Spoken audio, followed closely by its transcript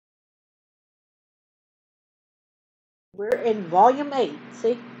We're in volume 8.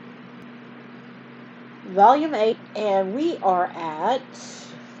 See? Volume 8, and we are at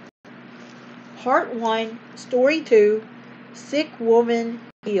part 1, story 2, sick woman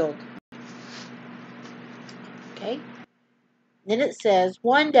healed. Okay? Then it says,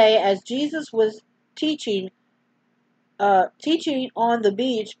 one day as Jesus was teaching on the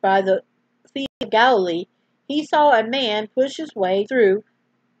beach by the Sea of Galilee, he saw a man push his way through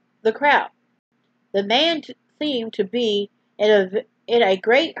the crowd. The man seemed to be in a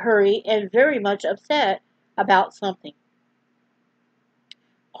great hurry and very much upset about something.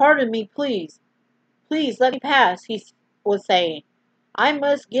 "Pardon me, please. Please let me pass," he was saying. "I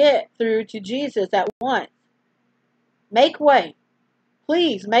must get through to Jesus at once. Make way.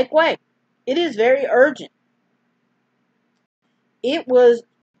 Please make way. It is very urgent." It was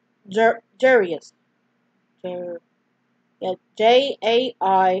Jairus. Jairus,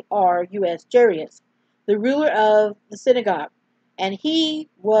 Jairus, the ruler of the synagogue, and he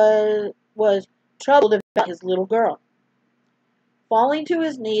was troubled about his little girl. Falling to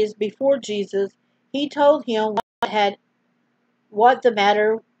his knees before Jesus, he told him what was the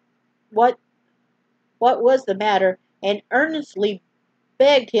matter, and earnestly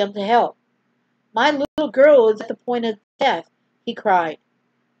begged him to help. "My little girl is at the point of death," he cried.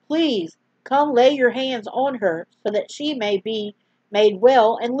 "Please come lay your hands on her so that she may be made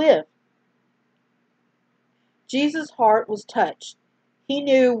well and live." Jesus' heart was touched. He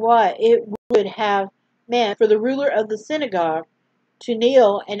knew what it would have meant for the ruler of the synagogue to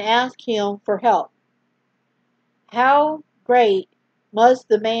kneel and ask him for help. How great must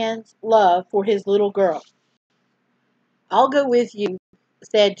the man's love for his little girl. "I'll go with you,"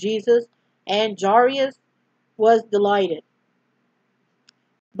 said Jesus, and Jairus was delighted.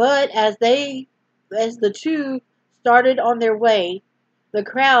 But as the two started on their way, the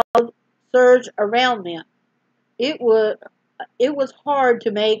crowd surged around them. It was hard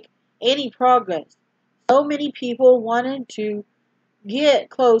to make any progress. So many people wanted to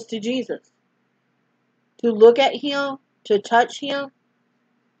get close to Jesus, to look at him, to touch him.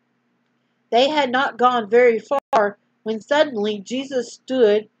 They had not gone very far when suddenly Jesus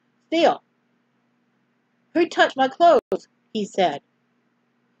stood still. "Who touched my clothes?" he said.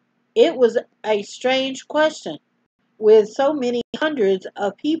 It was a strange question, with so many hundreds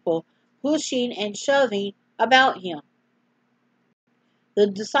of people pushing and shoving about him. The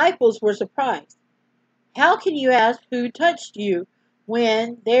disciples were surprised. "How can you ask who touched you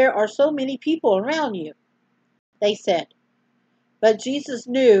when there are so many people around you?" they said. But Jesus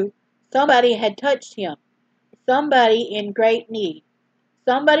knew somebody had touched him, somebody in great need,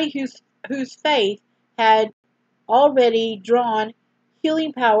 somebody whose faith had already drawn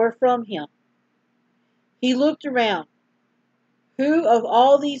healing power from him. He looked around. Who of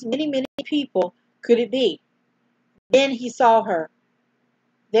all these many people could it be? Then he saw her.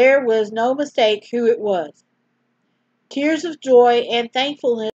 There was no mistake who it was. Tears of joy and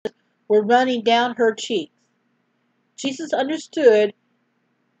thankfulness were running down her cheeks. Jesus understood.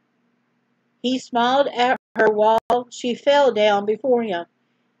 He smiled at her while she fell down before him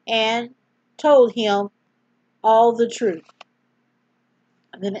and told him all the truth.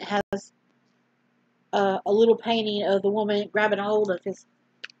 And then it has a little painting of the woman grabbing a hold of his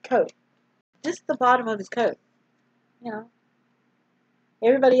coat. Just the bottom of his coat. You know,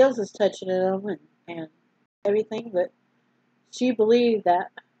 everybody else is touching him and everything, but she believed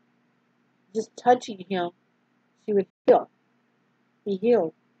that just touching him, she would be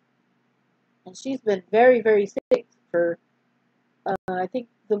healed. And she's been very sick for, I think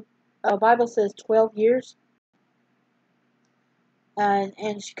the Bible says 12 years.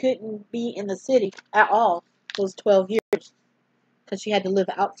 And she couldn't be in the city at all those 12 years because she had to live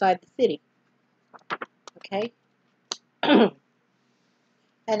outside the city. Okay?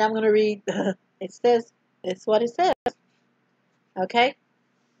 And I'm going to read, it's what it says. Okay?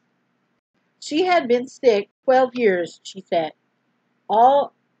 She had been sick 12 years, she said.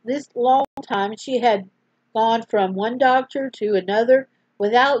 All this long time she had gone from one doctor to another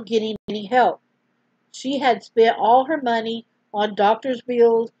without getting any help. She had spent all her money on doctor's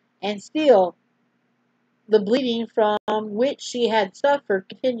bills, and still the bleeding from which she had suffered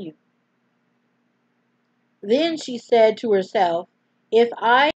continued. Then she said to herself, "If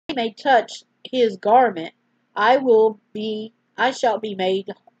I may touch his garment, I shall be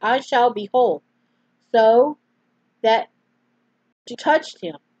whole." So that she touched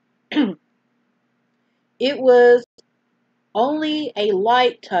him. It was only a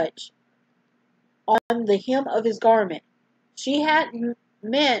light touch on the hem of his garment. She hadn't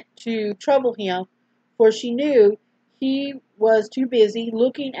meant to trouble him, for she knew he was too busy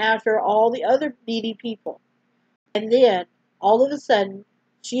looking after all the other needy people. And then, all of a sudden,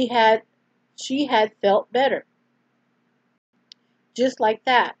 she had felt better. Just like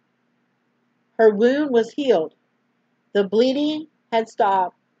that. Her wound was healed. The bleeding had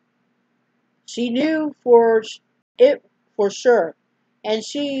stopped. She knew it for sure. And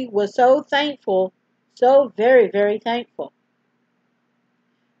she was so thankful, so very, very thankful.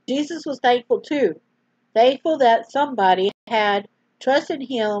 Jesus was thankful too. Thankful that somebody had trusted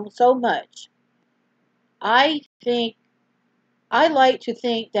him so much. I think I like to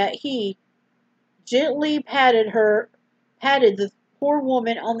think that he gently patted the poor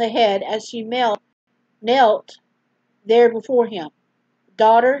woman on the head as she knelt there before him.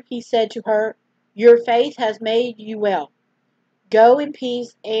 Daughter, he said to her, your faith has made you well. Go in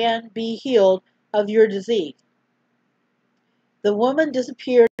peace and be healed of your disease. The woman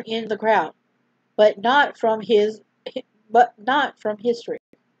disappeared in the crowd, but not from history.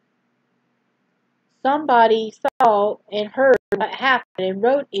 Somebody saw and heard what happened and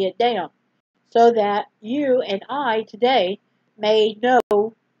wrote it down so that you and I today may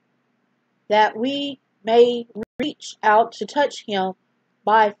know that we may reach out to touch him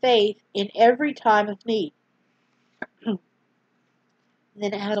by faith in every time of need. And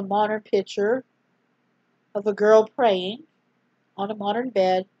then it has a modern picture of a girl praying on a modern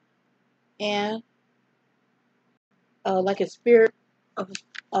bed and like a spirit of,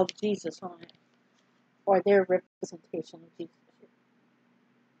 of Jesus on it, or their representation of Jesus.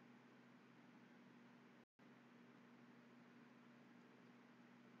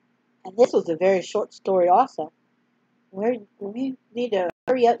 And this was a very short story also. We need to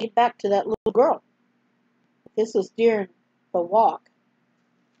hurry up and get back to that little girl. This was during the walk.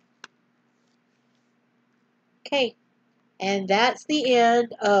 Okay, and that's the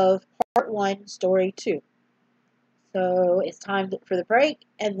end of part 1, story 2. So it's time for the break,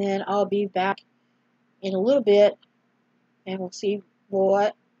 and then I'll be back in a little bit, and we'll see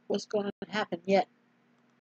what's going to happen yet.